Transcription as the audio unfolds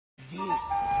This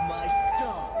is my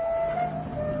song.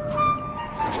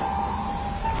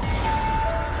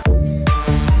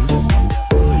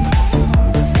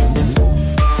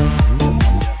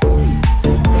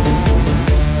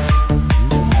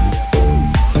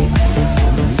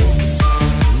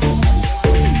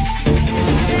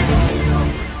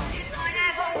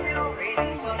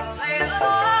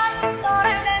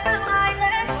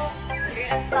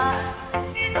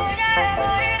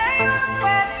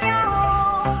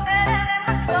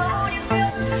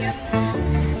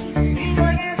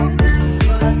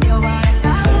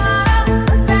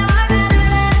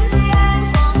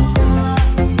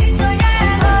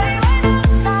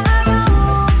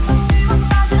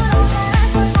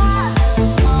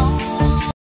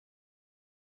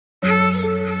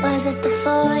 Was it the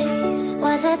voice?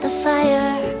 Was it the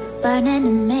fire burning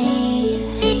in me?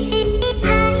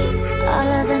 All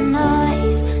of the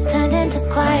noise turned into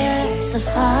choirs of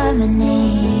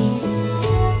harmony.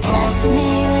 Left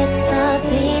me with the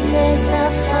pieces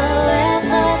of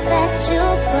forever that you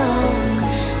broke.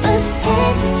 But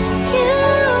since you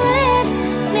left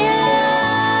me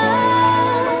alone,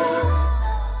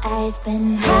 I've been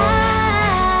high.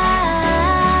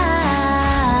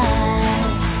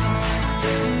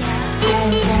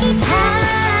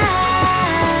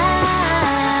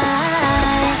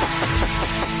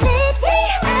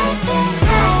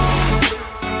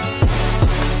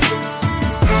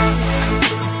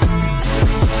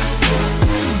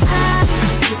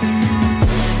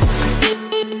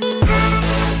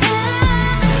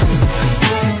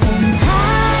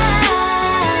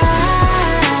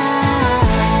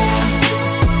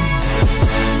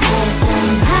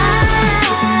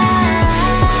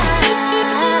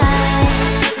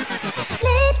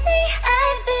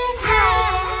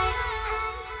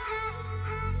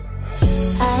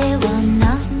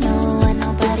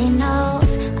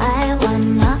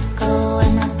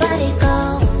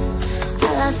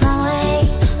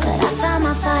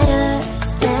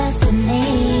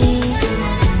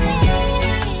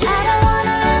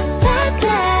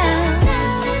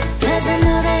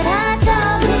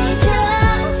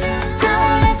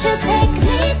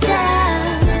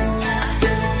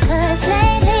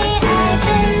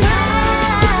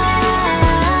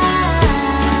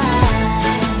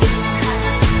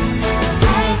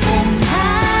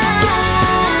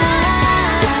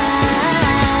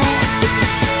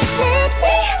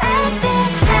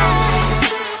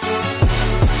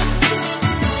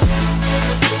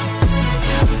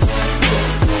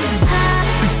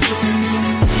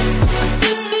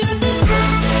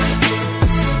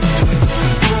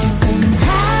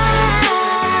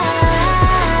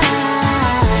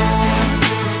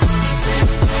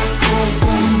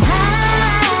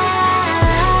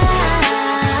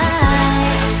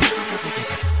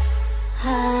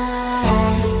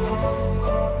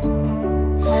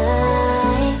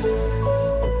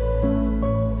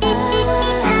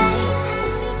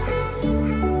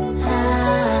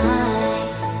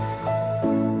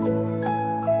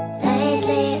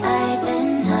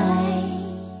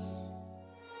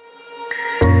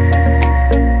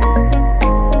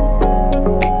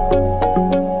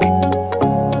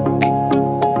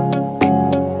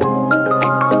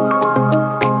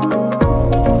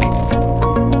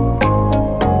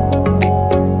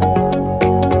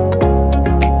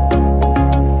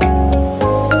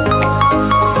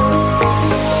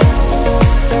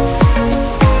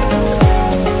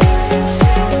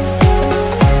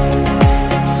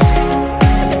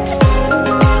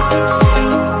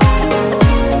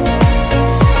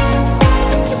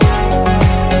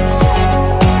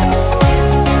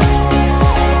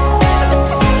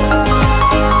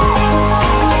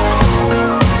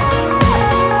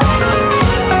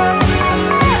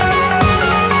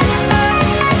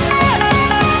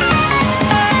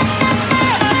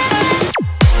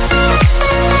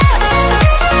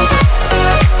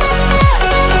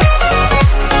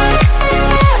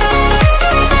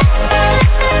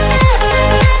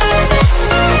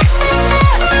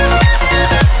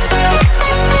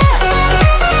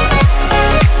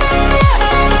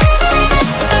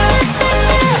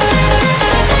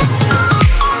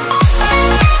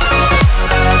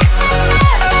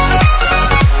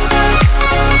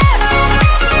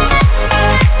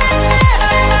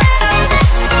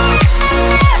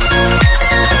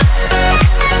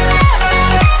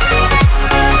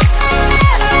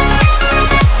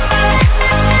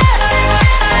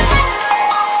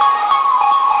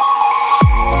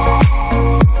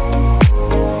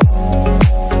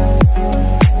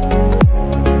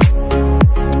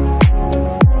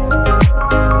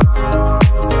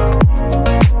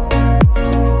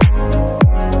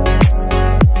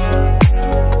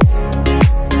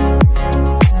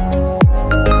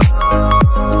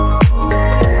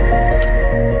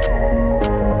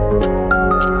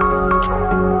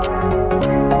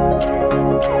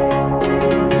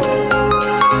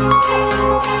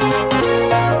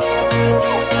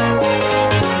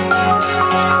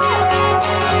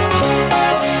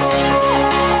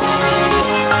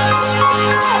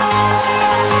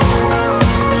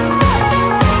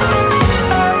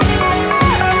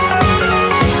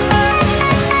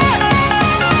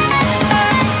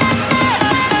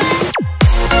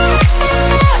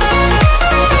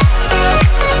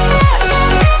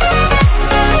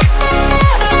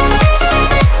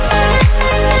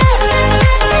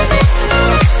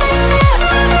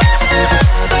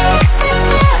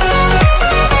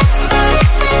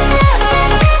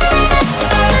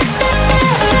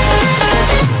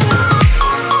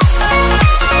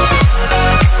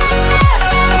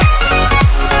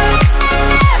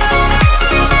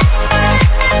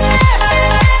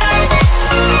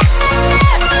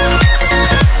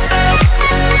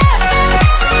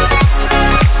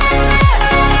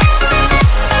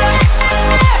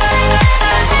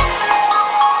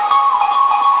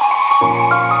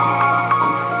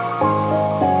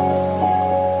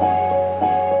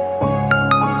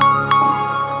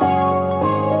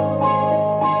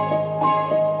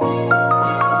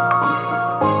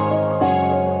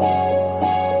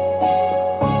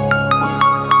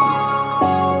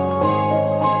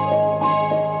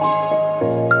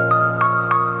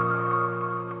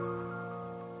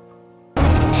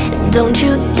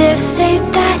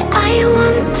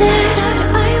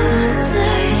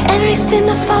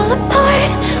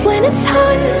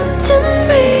 haunting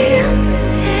me.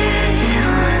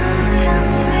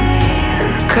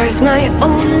 'Cause my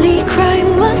only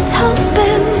crime was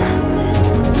hoping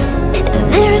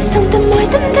there is something more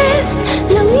than this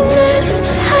loneliness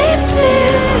I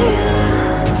feel.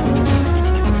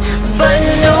 But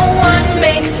no one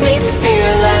makes me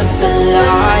feel less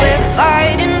alive. We're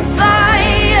fighting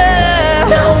fire.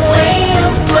 The way you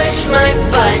push my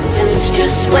buttons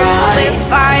just right. We're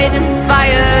fighting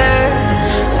fire.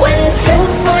 When two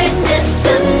voices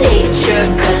of nature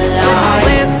collide.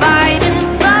 We're fighting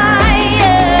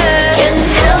fire. Can't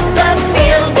help but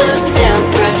feel the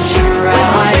temperature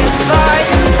rise. We're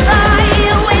fighting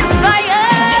fire. We're fire.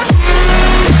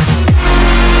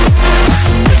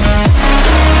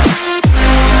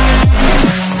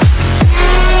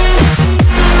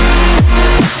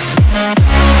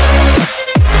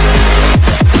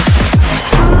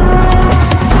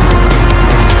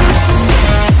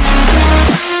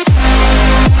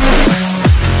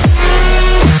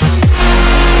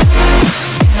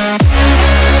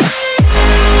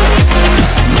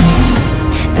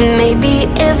 Maybe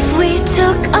if we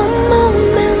took a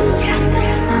moment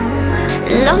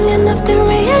long enough to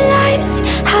realize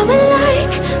how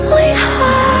alike we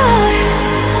are,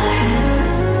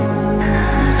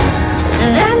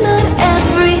 that not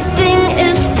everything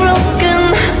is broken.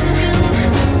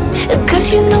 'Cause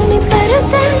you know me better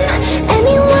than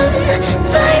anyone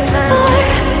by far.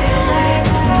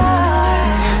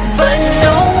 But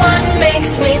no one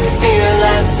makes me feel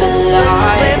less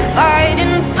alive. We're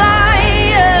fighting fire.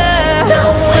 The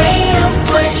way you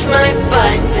push my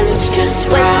buttons just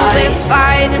right. We're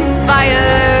fighting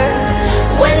fire.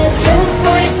 When two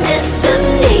voices of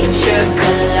nature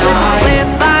collide.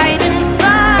 We're fighting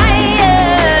fire.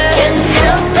 Can't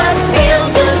help but feel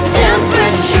the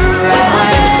temperature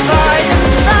rise. We're fighting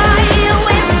fire.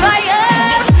 We're fire.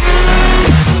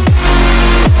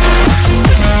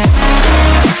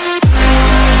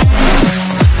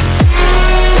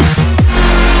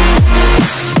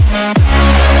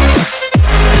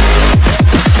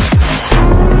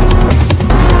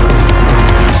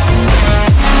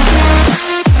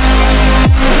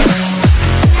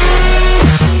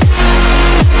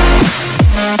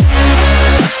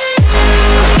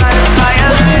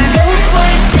 When two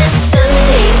voices of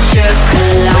nature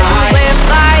collide. We're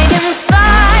fighting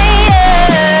fire.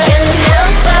 Can't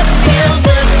help but feel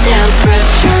the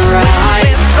temperature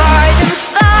rise. We're fighting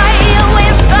fire.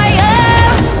 We're fire.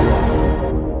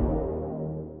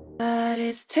 But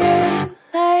it's too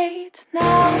late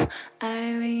now. I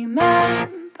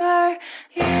remember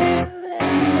you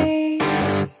and me,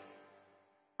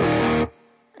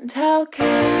 and how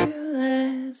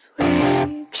careless we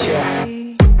could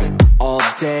be. All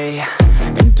day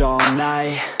and all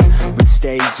night, we'd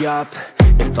stay up,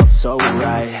 it felt so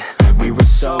right. We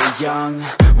were so young,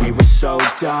 we were so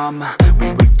dumb.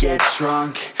 We would get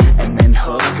drunk and then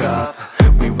hook up.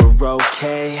 We were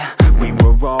okay, we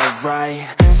were alright.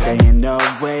 Staying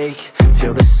awake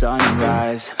till the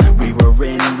sunrise. We were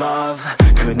in love,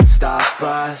 couldn't stop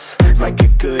us. Like a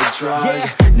good drug,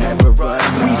 never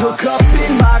enough. We hook up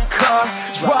in my car,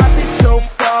 driving so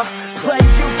far. Play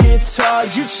your guitar,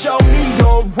 you'd show me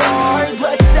your art.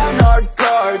 Let down our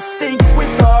guards, think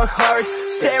with our hearts.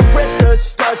 Stare at the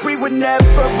stars, we were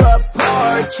never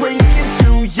apart. Drinking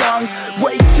too young,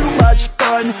 way too much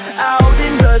fun. Out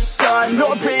in the sun,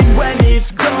 or pain when it's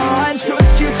gone. Took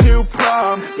you to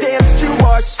prom, dance to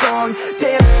our song.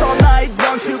 Dance all night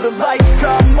long till the lights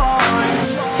come on.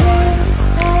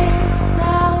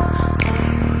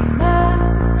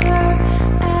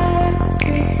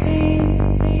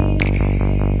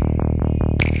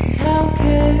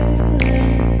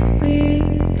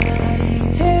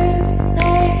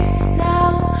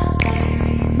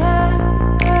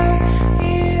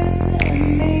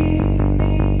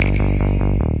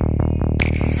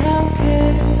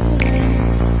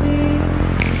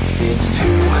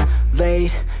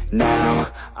 Now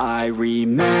I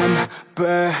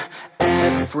remember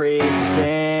everything,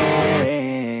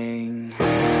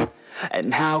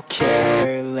 and how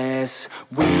careless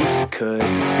we could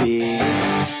be.